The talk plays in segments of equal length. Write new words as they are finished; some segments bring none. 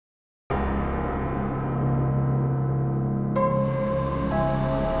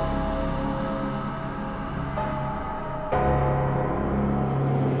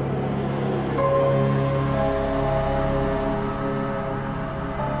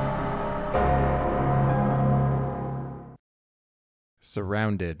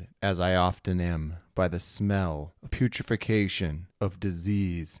surrounded, as I often am, by the smell of putrefaction, of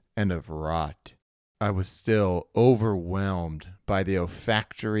disease, and of rot. I was still overwhelmed by the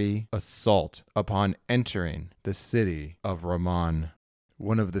olfactory assault upon entering the city of Raman,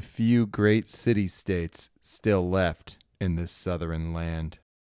 one of the few great city-states still left in this southern land.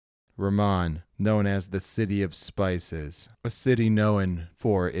 Raman, known as the City of Spices, a city known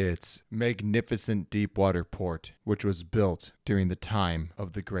for its magnificent deep-water port, which was built during the time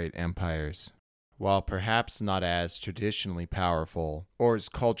of the great empires. While perhaps not as traditionally powerful or as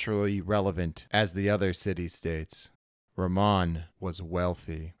culturally relevant as the other city-states, Raman was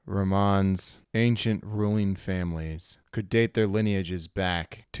wealthy. Raman's ancient ruling families could date their lineages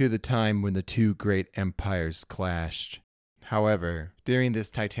back to the time when the two great empires clashed. However, during this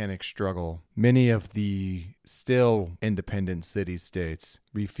titanic struggle, many of the still independent city-states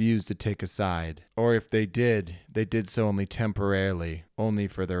refused to take a side, or if they did so only temporarily, only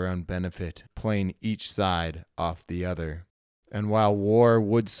for their own benefit, playing each side off the other. And while war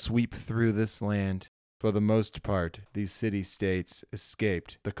would sweep through this land, for the most part, these city-states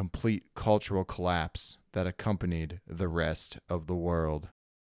escaped the complete cultural collapse that accompanied the rest of the world.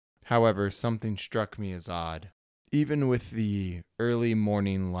 However, something struck me as odd. Even with the early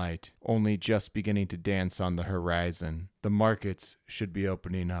morning light only just beginning to dance on the horizon, the markets should be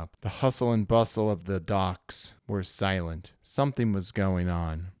opening up. The hustle and bustle of the docks were silent. Something was going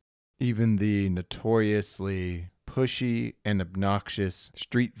on. Even the notoriously pushy and obnoxious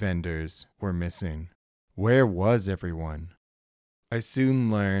street vendors were missing. Where was everyone? I soon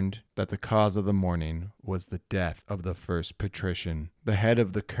learned that the cause of the mourning was the death of the first patrician, the head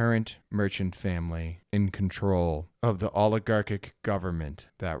of the current merchant family in control of the oligarchic government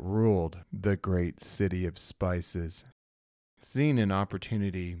that ruled the great city of spices. Seeing an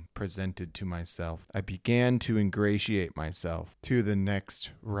opportunity presented to myself, I began to ingratiate myself to the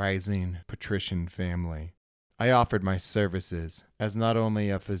next rising patrician family. I offered my services as not only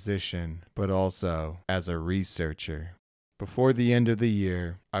a physician, but also as a researcher. Before the end of the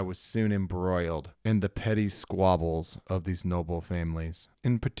year, I was soon embroiled in the petty squabbles of these noble families.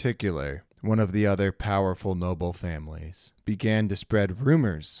 In particular, one of the other powerful noble families began to spread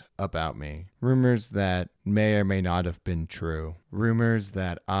rumors about me. Rumors that may or may not have been true. Rumors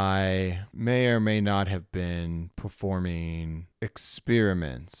that I may or may not have been performing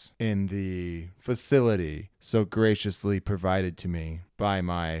experiments in the facility so graciously provided to me by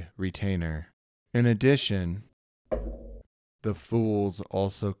my retainer. In addition, the fools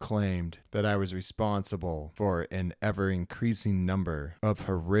also claimed that I was responsible for an ever-increasing number of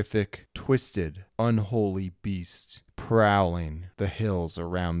horrific, twisted, unholy beasts prowling the hills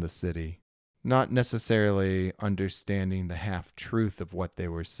around the city. Not necessarily understanding the half-truth of what they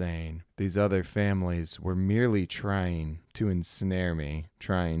were saying, these other families were merely trying to ensnare me,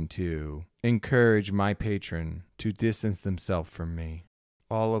 trying to encourage my patron to distance themselves from me.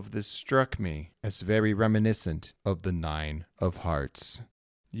 All of this struck me as very reminiscent of the Nine of Hearts.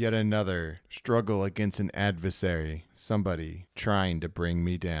 Yet another struggle against an adversary, somebody trying to bring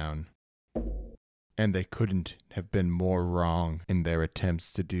me down. And they couldn't have been more wrong in their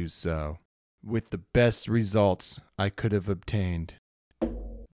attempts to do so. With the best results I could have obtained,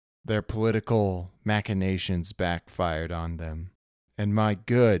 their political machinations backfired on them. And my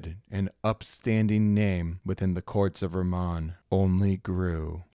good and upstanding name within the courts of Raman only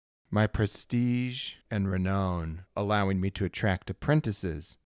grew. My prestige and renown allowing me to attract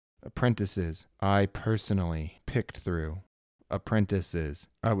apprentices I personally picked through. Apprentices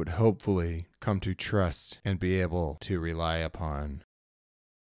I would hopefully come to trust and be able to rely upon.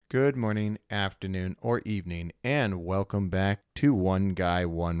 Good morning, afternoon, or evening, and welcome back to One Guy,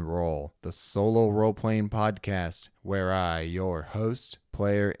 One Role, the solo role-playing podcast where I, your host,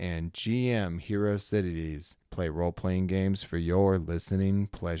 player, and GM Hero Cities, play role-playing games for your listening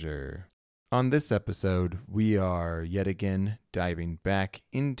pleasure. On this episode, we are yet again diving back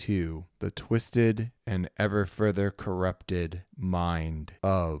into the twisted and ever further corrupted mind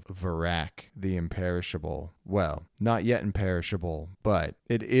of Varak, the imperishable. Well, not yet imperishable, but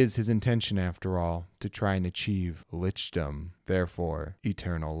it is his intention, after all, to try and achieve Lichdom, therefore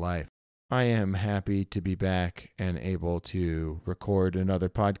eternal life. I am happy to be back and able to record another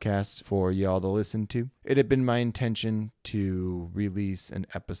podcast for y'all to listen to. It had been my intention to release an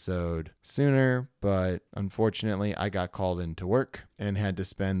episode sooner, but unfortunately I got called into work and had to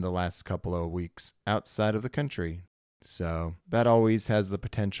spend the last couple of weeks outside of the country. So that always has the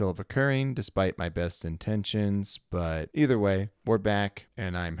potential of occurring despite my best intentions, but either way, we're back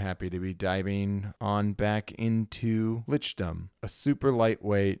and I'm happy to be diving on back into Lichdom, a super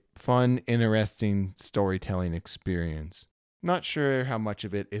lightweight, fun, interesting storytelling experience. Not sure how much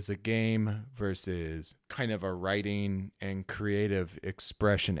of it is a game versus kind of a writing and creative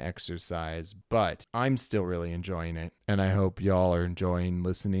expression exercise, but I'm still really enjoying it, and I hope y'all are enjoying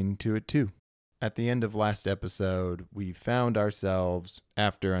listening to it too. At the end of last episode, we found ourselves,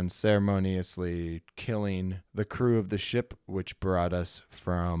 after unceremoniously killing the crew of the ship which brought us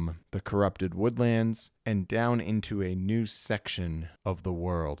from the corrupted woodlands and down into a new section of the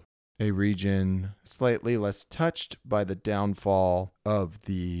world. A region slightly less touched by the downfall of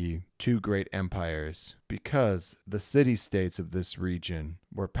the two great empires, because the city-states of this region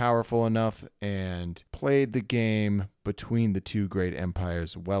were powerful enough and played the game between the two great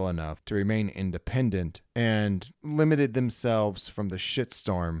empires well enough to remain independent and limited themselves from the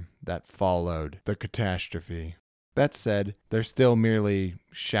shitstorm that followed the catastrophe. That said, they're still merely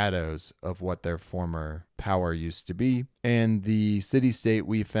shadows of what their former power used to be, and the city-state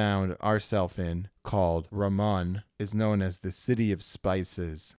we found ourselves in, called Ramon, is known as the City of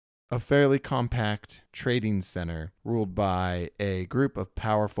Spices, a fairly compact trading center ruled by a group of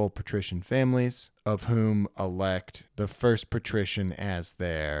powerful patrician families, of whom elect the first patrician as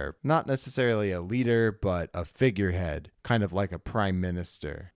their, not necessarily a leader, but a figurehead, kind of like a prime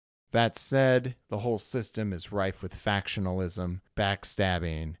minister. That said, the whole system is rife with factionalism,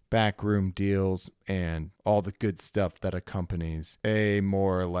 backstabbing, backroom deals, and all the good stuff that accompanies a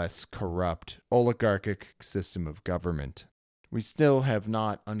more or less corrupt oligarchic system of government. We still have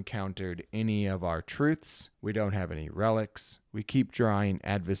not encountered any of our truths. We don't have any relics. We keep drawing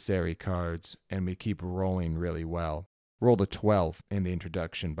adversary cards, and we keep rolling really well. Rolled a 12 in the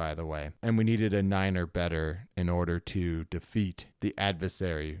introduction, by the way, and we needed a 9 or better in order to defeat the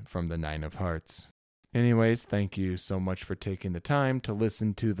adversary from the 9 of hearts. Anyways, thank you so much for taking the time to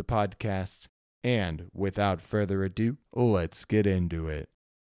listen to the podcast, and without further ado, let's get into it.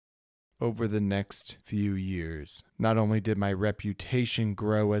 Over the next few years, not only did my reputation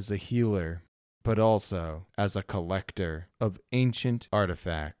grow as a healer, but also as a collector of ancient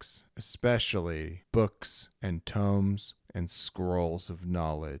artifacts, especially books and tomes and scrolls of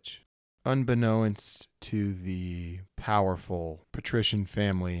knowledge. Unbeknownst to the powerful patrician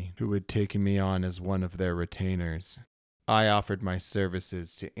family who had taken me on as one of their retainers, I offered my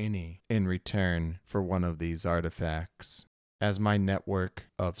services to any in return for one of these artifacts. As my network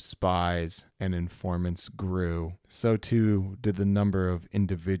of spies and informants grew, so too did the number of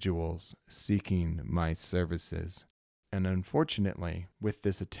individuals seeking my services. And unfortunately, with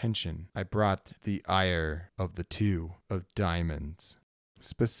this attention, I brought the ire of the two of diamonds.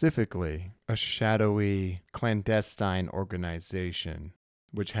 Specifically, a shadowy, clandestine organization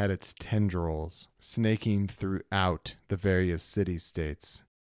which had its tendrils snaking throughout the various city-states.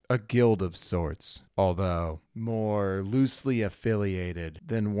 A guild of sorts, although more loosely affiliated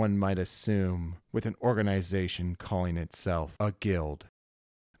than one might assume with an organization calling itself a guild.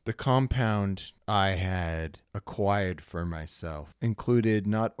 The compound I had acquired for myself included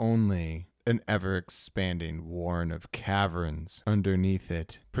not only an ever-expanding warren of caverns underneath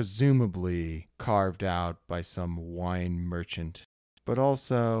it, presumably carved out by some wine merchant, but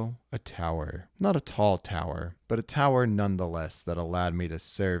also a tower. Not a tall tower, but a tower nonetheless that allowed me to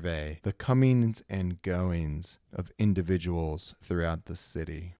survey the comings and goings of individuals throughout the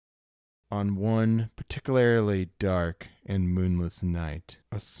city. On one particularly dark and moonless night,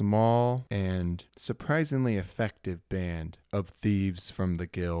 a small and surprisingly effective band of thieves from the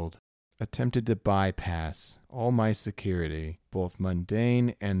guild attempted to bypass all my security, both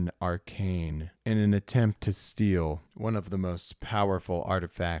mundane and arcane, in an attempt to steal one of the most powerful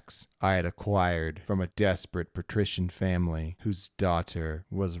artifacts I had acquired from a desperate patrician family whose daughter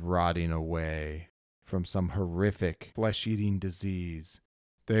was rotting away from some horrific flesh-eating disease.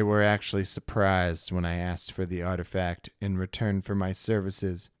 They were actually surprised when I asked for the artifact. In return for my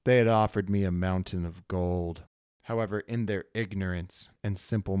services, they had offered me a mountain of gold. However, in their ignorance and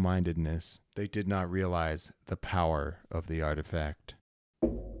simple-mindedness, they did not realize the power of the artifact.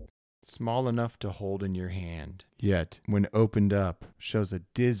 Small enough to hold in your hand, yet, when opened up, shows a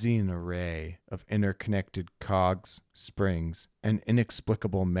dizzying array of interconnected cogs, springs, and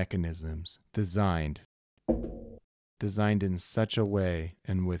inexplicable mechanisms designed in such a way,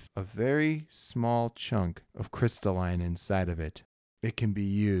 and with a very small chunk of crystalline inside of it, it can be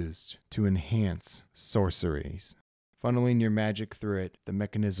used to enhance sorceries. Funneling your magic through it, the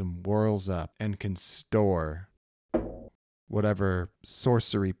mechanism whirls up and can store whatever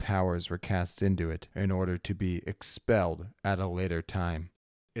sorcery powers were cast into it in order to be expelled at a later time.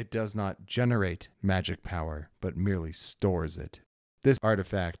 It does not generate magic power, but merely stores it. This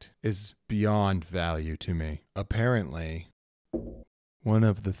artifact is beyond value to me. Apparently, One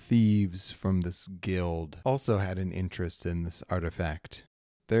of the thieves from this guild also had an interest in this artifact.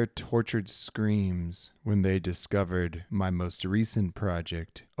 Their tortured screams when they discovered my most recent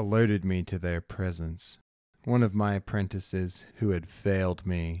project alerted me to their presence. One of my apprentices who had failed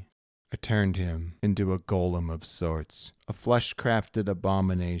me, I turned him into a golem of sorts, a flesh-crafted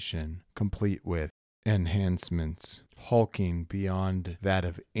abomination, complete with enhancements, hulking beyond that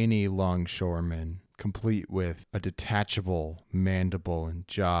of any longshoreman, complete with a detachable mandible and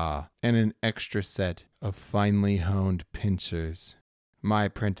jaw, and an extra set of finely honed pincers. My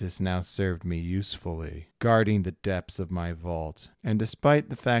apprentice now served me usefully, guarding the depths of my vault, and despite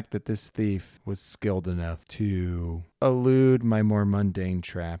the fact that this thief was skilled enough to elude my more mundane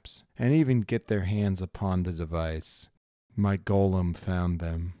traps and even get their hands upon the device, my golem found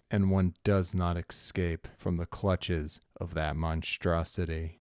them, and one does not escape from the clutches of that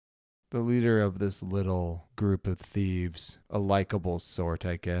monstrosity. The leader of this little group of thieves, a likable sort,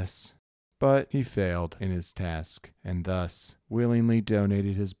 I guess. But he failed in his task, and thus willingly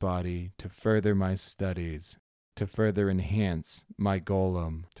donated his body to further my studies, to further enhance my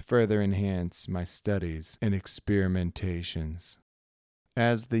golem, to further enhance my studies and experimentations.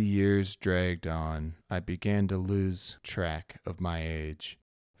 As the years dragged on, I began to lose track of my age.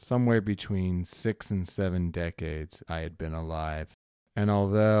 Somewhere between 6 and 7 decades I had been alive. And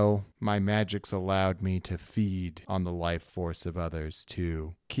although my magics allowed me to feed on the life force of others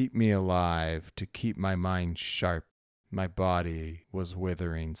to keep me alive, to keep my mind sharp, my body was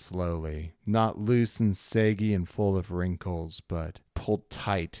withering slowly, not loose and saggy and full of wrinkles, but pulled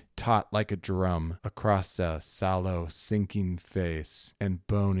tight, taut like a drum, across a sallow, sinking face and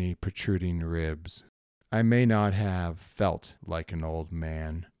bony, protruding ribs. I may not have felt like an old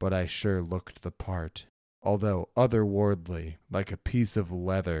man, but I sure looked the part. Although otherworldly, like a piece of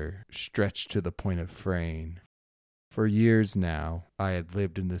leather stretched to the point of fraying. For years now, I had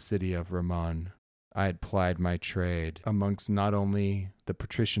lived in the city of Ramon. I had plied my trade amongst not only the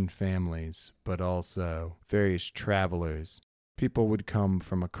patrician families, but also various travelers. People would come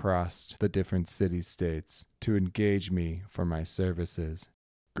from across the different city-states to engage me for my services.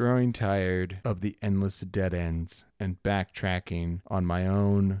 Growing tired of the endless dead ends and backtracking on my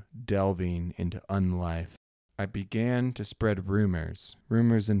own delving into unlife, I began to spread rumors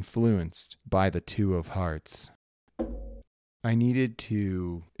influenced by the Two of Hearts. I needed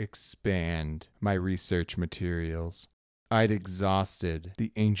to expand my research materials. I'd exhausted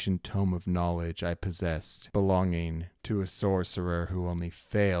the ancient tome of knowledge I possessed belonging to a sorcerer who only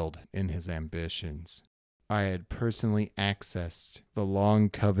failed in his ambitions. I had personally accessed the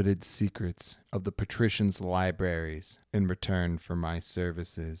long-coveted secrets of the patricians' libraries in return for my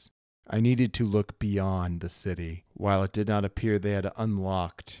services. I needed to look beyond the city, while it did not appear they had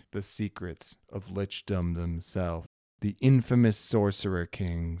unlocked the secrets of Lichdom themselves. The infamous sorcerer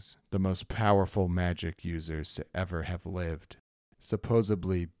kings, the most powerful magic users to ever have lived,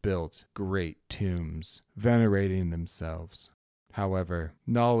 supposedly built great tombs, venerating themselves. However,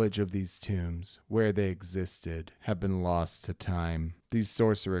 knowledge of these tombs, where they existed, have been lost to time. These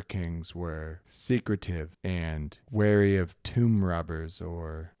sorcerer kings were secretive and wary of tomb robbers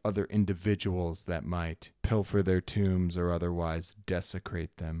or other individuals that might pilfer their tombs or otherwise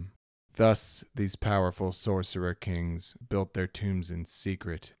desecrate them. Thus, these powerful sorcerer kings built their tombs in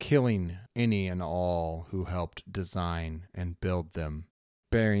secret, killing any and all who helped design and build them,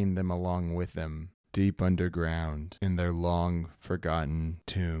 burying them along with them deep underground in their long-forgotten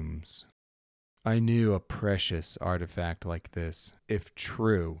tombs. I knew a precious artifact like this, if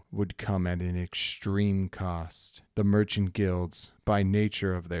true, would come at an extreme cost. The merchant guilds, by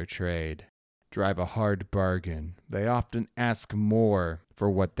nature of their trade, drive a hard bargain. They often ask more for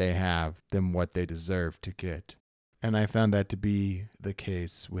what they have than what they deserve to get. And I found that to be the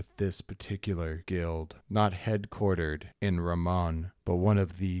case with this particular guild, not headquartered in Ramon, but one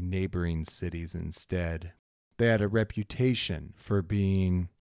of the neighboring cities instead. They had a reputation for being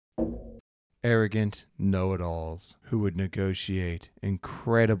arrogant know-it-alls who would negotiate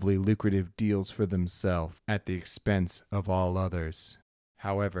incredibly lucrative deals for themselves at the expense of all others.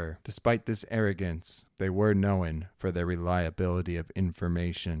 However, despite this arrogance, they were known for their reliability of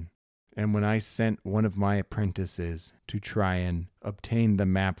information. And when I sent one of my apprentices to try and obtain the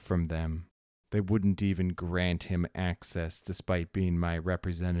map from them, they wouldn't even grant him access despite being my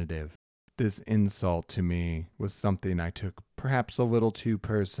representative. This insult to me was something I took perhaps a little too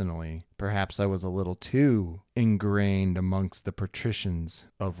personally. Perhaps I was a little too ingrained amongst the patricians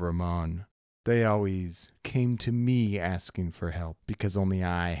of Ramon. They always came to me asking for help because only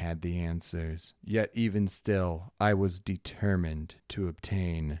I had the answers. Yet even still, I was determined to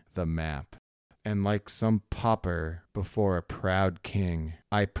obtain the map. And like some pauper before a proud king,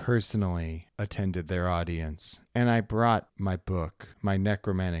 I personally attended their audience, and I brought my book, my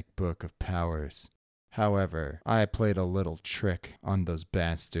necromantic book of powers. However, I played a little trick on those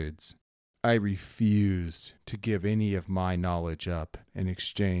bastards. I refused to give any of my knowledge up in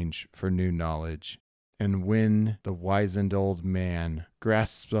exchange for new knowledge. And when the wizened old man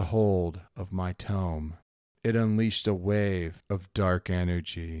grasped a hold of my tome, it unleashed a wave of dark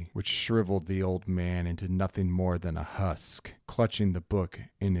energy, which shriveled the old man into nothing more than a husk, clutching the book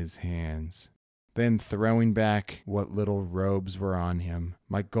in his hands. Then, throwing back what little robes were on him,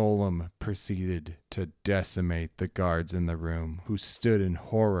 my golem proceeded to decimate the guards in the room, who stood in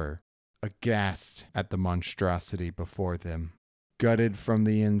horror, aghast at the monstrosity before them. Gutted from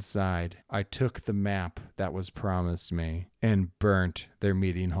the inside, I took the map that was promised me and burnt their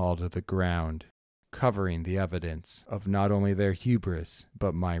meeting hall to the ground, covering the evidence of not only their hubris,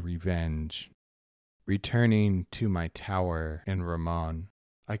 but my revenge. Returning to my tower in Ramon,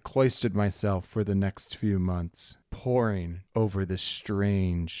 I cloistered myself for the next few months, poring over the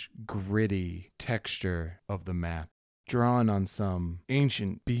strange, gritty texture of the map, drawn on some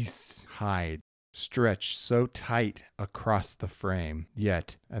ancient beast's hide, stretched so tight across the frame,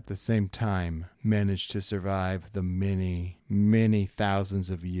 yet at the same time managed to survive the many, many thousands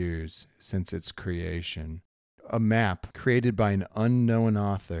of years since its creation. A map created by an unknown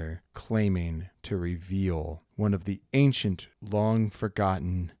author claiming to reveal one of the ancient,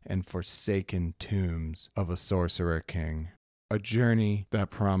 long-forgotten, and forsaken tombs of a sorcerer king. A journey that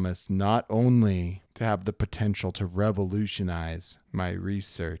promised not only to have the potential to revolutionize my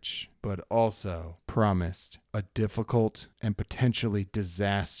research, but also promised a difficult and potentially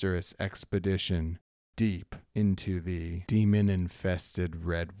disastrous expedition deep into the demon-infested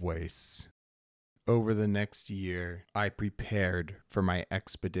red wastes. Over the next year, I prepared for my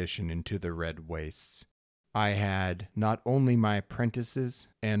expedition into the red wastes. I had not only my apprentices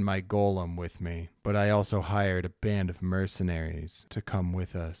and my golem with me, but I also hired a band of mercenaries to come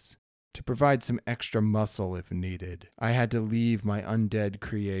with us, to provide some extra muscle if needed. I had to leave my undead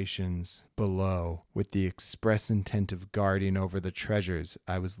creations below with the express intent of guarding over the treasures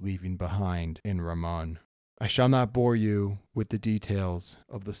I was leaving behind in Ramon. I shall not bore you with the details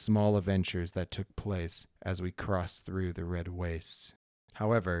of the small adventures that took place as we crossed through the red wastes.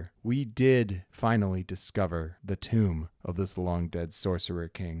 However, we did finally discover the tomb of this long-dead sorcerer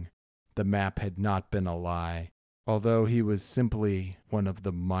king. The map had not been a lie, although he was simply one of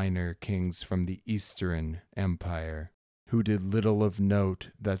the minor kings from the Eastern Empire, who did little of note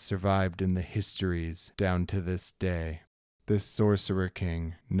that survived in the histories down to this day. This sorcerer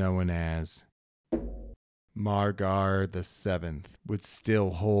king, known as Margar the Seventh, would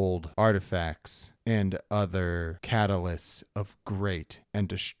still hold artifacts and other catalysts of great and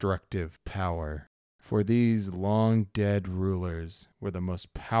destructive power. For these long-dead rulers were the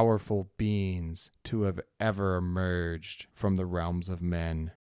most powerful beings to have ever emerged from the realms of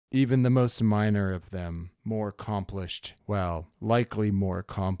men. Even the most minor of them, more accomplished, likely more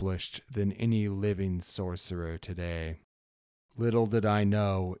accomplished than any living sorcerer today. Little did I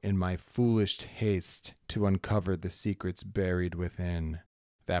know, in my foolish haste to uncover the secrets buried within,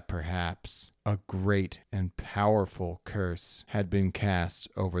 that perhaps a great and powerful curse had been cast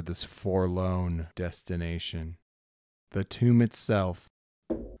over this forlorn destination. The tomb itself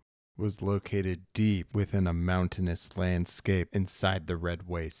was located deep within a mountainous landscape inside the red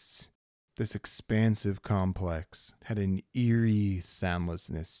wastes. This expansive complex had an eerie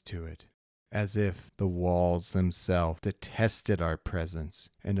soundlessness to it, as if the walls themselves detested our presence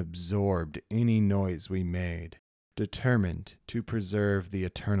and absorbed any noise we made, determined to preserve the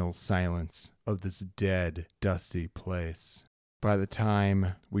eternal silence of this dead, dusty place. By the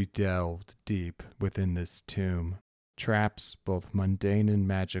time we delved deep within this tomb, traps, both mundane and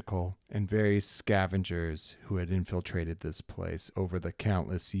magical, and various scavengers who had infiltrated this place over the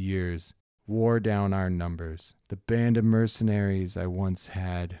countless years wore down our numbers. The band of mercenaries I once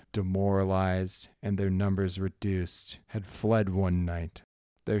had demoralized and their numbers reduced had fled one night,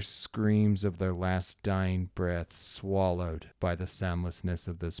 their screams of their last dying breaths swallowed by the soundlessness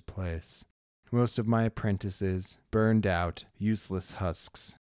of this place. Most of my apprentices, burned out, useless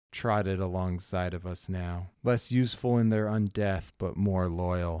husks, trotted alongside of us now, less useful in their undeath but more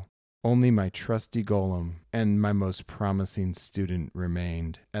loyal. Only my trusty golem and my most promising student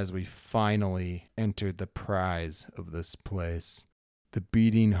remained as we finally entered the prize of this place, the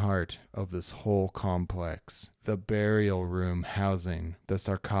beating heart of this whole complex, the burial room housing the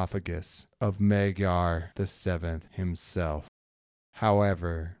sarcophagus of Margar the Seventh himself.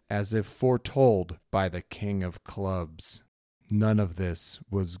 However, as if foretold by the King of Clubs, None of this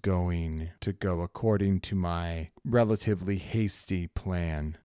was going to go according to my relatively hasty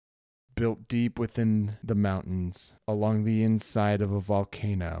plan. Built deep within the mountains, along the inside of a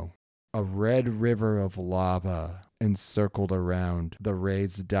volcano, a red river of lava encircled around the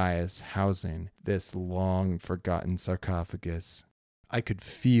raised dais housing this long-forgotten sarcophagus. I could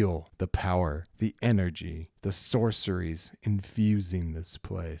feel the power, the energy, the sorceries infusing this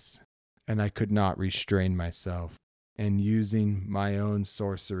place, and I could not restrain myself. And using my own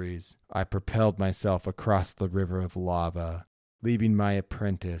sorceries, I propelled myself across the river of lava, leaving my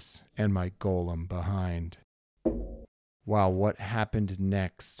apprentice and my golem behind. While what happened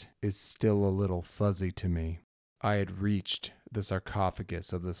next is still a little fuzzy to me, I had reached the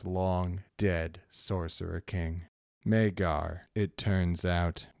sarcophagus of this long-dead sorcerer king. Magar, it turns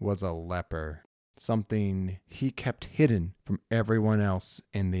out, was a leper, something he kept hidden from everyone else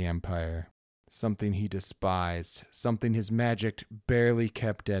in the empire, something he despised, something his magic barely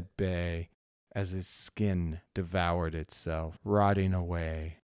kept at bay as his skin devoured itself, rotting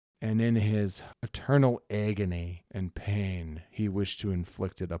away. And in his eternal agony and pain, he wished to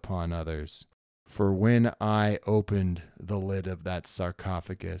inflict it upon others. For when I opened the lid of that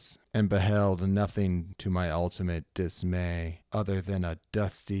sarcophagus and beheld nothing to my ultimate dismay other than a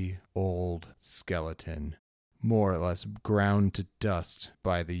dusty old skeleton, more or less ground to dust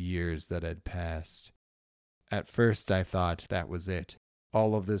by the years that had passed. At first I thought that was it.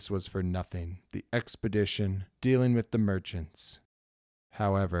 All of this was for nothing. The expedition, dealing with the merchants.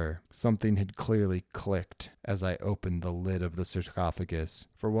 However, something had clearly clicked as I opened the lid of the sarcophagus,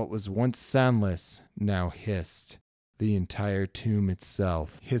 for what was once soundless now hissed, the entire tomb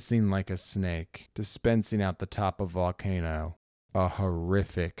itself hissing like a snake, dispensing out the top of a volcano, a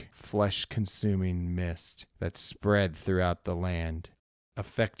horrific, flesh-consuming mist that spread throughout the land,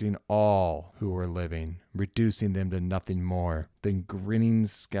 affecting all who were living, reducing them to nothing more than grinning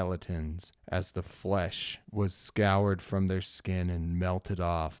skeletons as the flesh was scoured from their skin and melted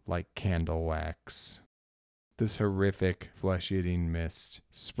off like candle wax. This horrific flesh-eating mist,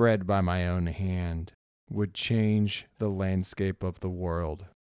 spread by my own hand, would change the landscape of the world.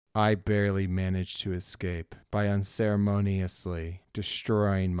 I barely managed to escape by unceremoniously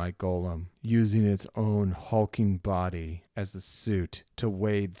destroying my golem, using its own hulking body as a suit to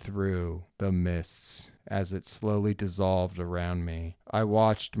wade through the mists as it slowly dissolved around me. I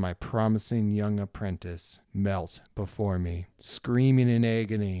watched my promising young apprentice melt before me, screaming in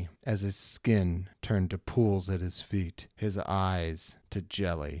agony as his skin turned to pools at his feet, his eyes to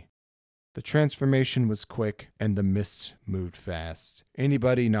jelly. The transformation was quick, and the mist moved fast.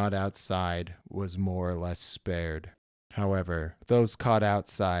 Anybody not outside was more or less spared. However, those caught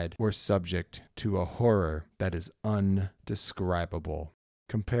outside were subject to a horror that is undescribable.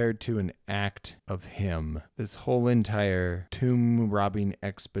 Compared to an act of him, this whole entire tomb-robbing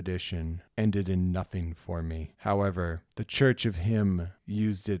expedition ended in nothing for me. However, the Church of Him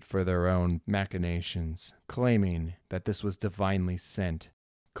used it for their own machinations, claiming that this was divinely sent,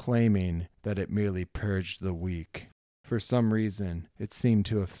 claiming that it merely purged the weak. For some reason, it seemed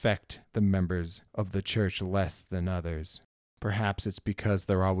to affect the members of the church less than others. Perhaps it's because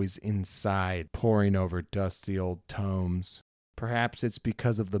they're always inside, poring over dusty old tomes. Perhaps it's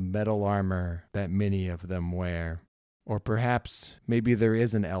because of the metal armor that many of them wear. Or perhaps maybe there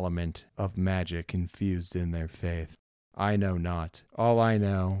is an element of magic infused in their faith. I know not. All I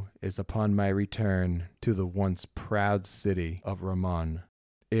know is upon my return to the once proud city of Ramon,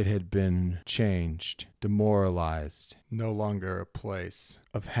 it had been changed, demoralized, no longer a place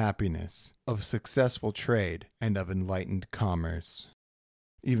of happiness, of successful trade, and of enlightened commerce.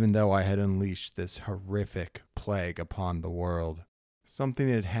 Even though I had unleashed this horrific plague upon the world, something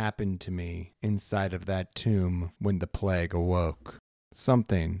had happened to me inside of that tomb when the plague awoke.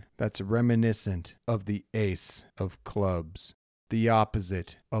 Something that's reminiscent of the Ace of Clubs, the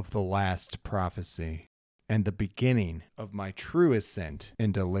opposite of the last prophecy, and the beginning of my true ascent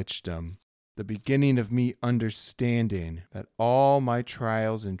into Lichdom, the beginning of me understanding that all my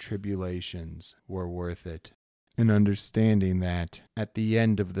trials and tribulations were worth it, and understanding that at the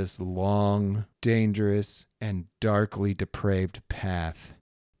end of this long, dangerous, and darkly depraved path,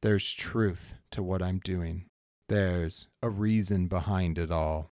 there's truth to what I'm doing. There's a reason behind it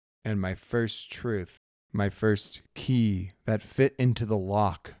all. And my first truth, my first key that fit into the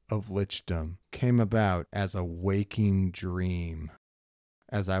lock of Lichdom, came about as a waking dream.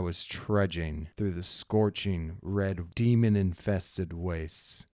 As I was trudging through the scorching, red, demon-infested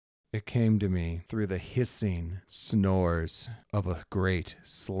wastes, it came to me through the hissing snores of a great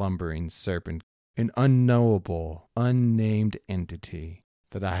slumbering serpent, an unknowable, unnamed entity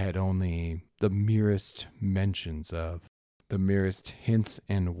that I had only the merest mentions of, the merest hints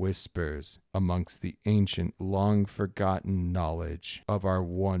and whispers amongst the ancient, long-forgotten knowledge of our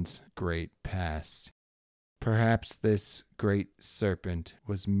once great past. Perhaps this great serpent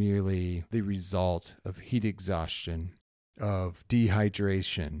was merely the result of heat exhaustion, of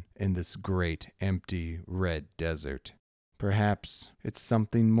dehydration in this great, empty, red desert. Perhaps it's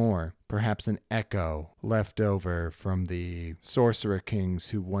something more, perhaps an echo left over from the sorcerer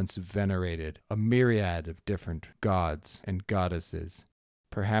kings who once venerated a myriad of different gods and goddesses.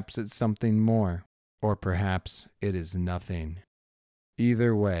 Perhaps it's something more, or perhaps it is nothing.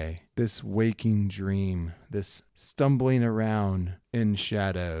 Either way, this waking dream, this stumbling around in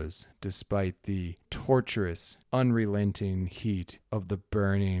shadows despite the torturous, unrelenting heat of the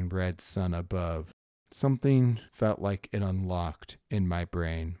burning red sun above, something felt like it unlocked in my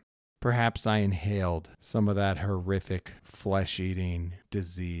brain. Perhaps I inhaled some of that horrific flesh-eating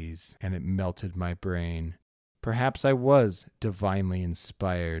disease and it melted my brain. Perhaps I was divinely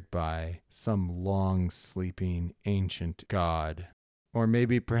inspired by some long-sleeping ancient god. Or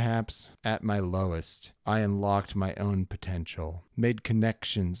maybe perhaps, at my lowest, I unlocked my own potential, made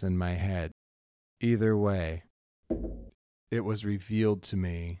connections in my head. Either way, it was revealed to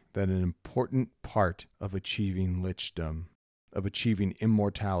me that an important part of achieving Lichdom, of achieving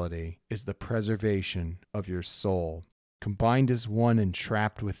immortality, is the preservation of your soul. Combined as one and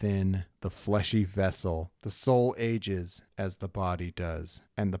trapped within the fleshy vessel, the soul ages as the body does,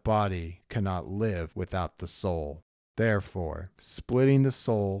 and the body cannot live without the soul. Therefore, splitting the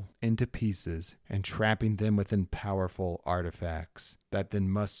soul into pieces and trapping them within powerful artifacts that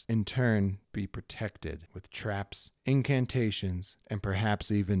then must in turn be protected with traps, incantations, and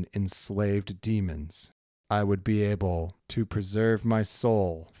perhaps even enslaved demons, I would be able to preserve my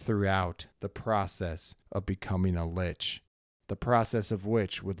soul throughout the process of becoming a lich. The process of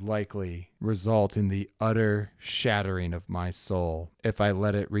which would likely result in the utter shattering of my soul if I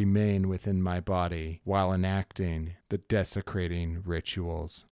let it remain within my body while enacting the desecrating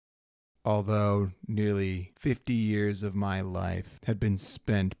rituals. Although nearly 50 years of my life had been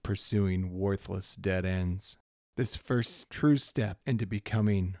spent pursuing worthless dead ends, this first true step into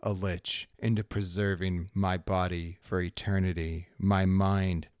becoming a lich, into preserving my body for eternity, my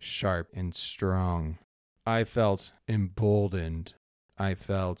mind sharp and strong, I felt emboldened. I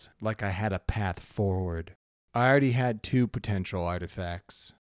felt like I had a path forward. I already had 2 potential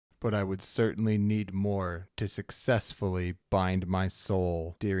artifacts, but I would certainly need more to successfully bind my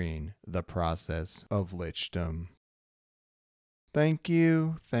soul during the process of Lichdom. Thank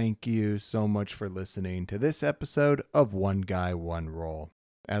you so much for listening to this episode of One Guy, One Roll.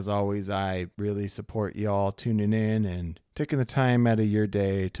 As always, I really support y'all tuning in and taking the time out of your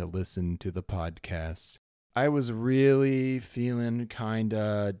day to listen to the podcast. I was really feeling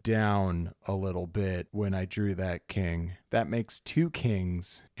kinda down a little bit when I drew that king. That makes 2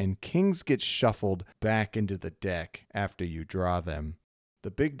 kings, and kings get shuffled back into the deck after you draw them.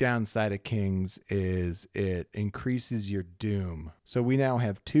 The big downside of kings is it increases your doom. So we now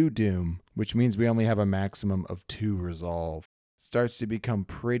have 2 doom, which means we only have a maximum of 2 resolve. Starts to become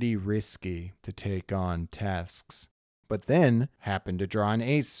pretty risky to take on tasks. But then happen to draw an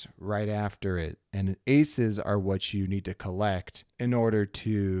ace right after it. And aces are what you need to collect in order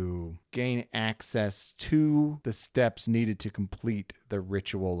to gain access to the steps needed to complete the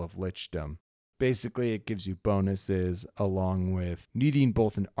ritual of Lichdom. Basically, it gives you bonuses along with needing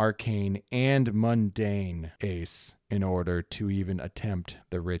both an arcane and mundane ace in order to even attempt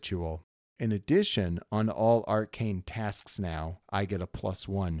the ritual. In addition, on all arcane tasks now, I get a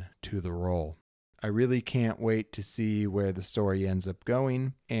 +1 to the roll. I really can't wait to see where the story ends up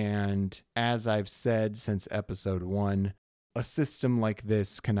going, and as I've said since episode 1, a system like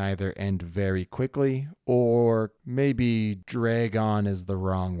this can either end very quickly or maybe drag on is the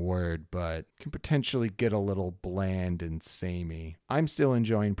wrong word, but can potentially get a little bland and samey. I'm still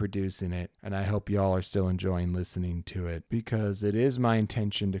enjoying producing it, and I hope y'all are still enjoying listening to it, because it is my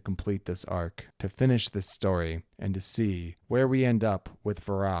intention to complete this arc, to finish this story, and to see where we end up with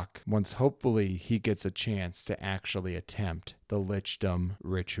Varrock once hopefully he gets a chance to actually attempt the Lichdom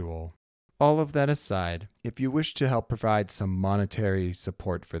ritual. All of that aside, if you wish to help provide some monetary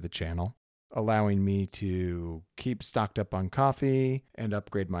support for the channel, allowing me to keep stocked up on coffee and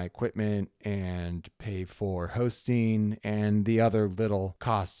upgrade my equipment and pay for hosting and the other little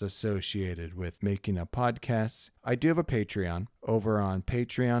costs associated with making a podcast, I do have a Patreon over on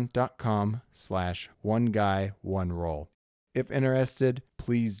patreon.com/oneguyOneroll. If interested,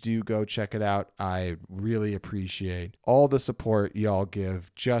 please do go check it out. I really appreciate all the support y'all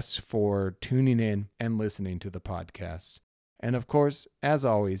give just for tuning in and listening to the podcast. And of course, as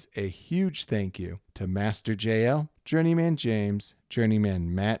always, a huge thank you to Master JL, Journeyman James,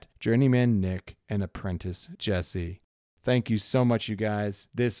 Journeyman Matt, Journeyman Nick, and Apprentice Jesse. Thank you so much, you guys.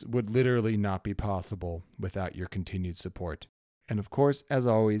 This would literally not be possible without your continued support. And of course, as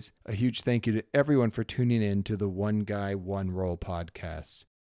always, a huge thank you to everyone for tuning in to the One Guy, One Roll podcast.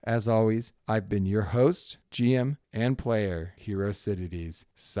 As always, I've been your host, GM, and player, Hero Cities,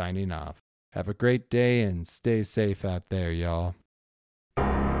 signing off. Have a great day and stay safe out there, y'all.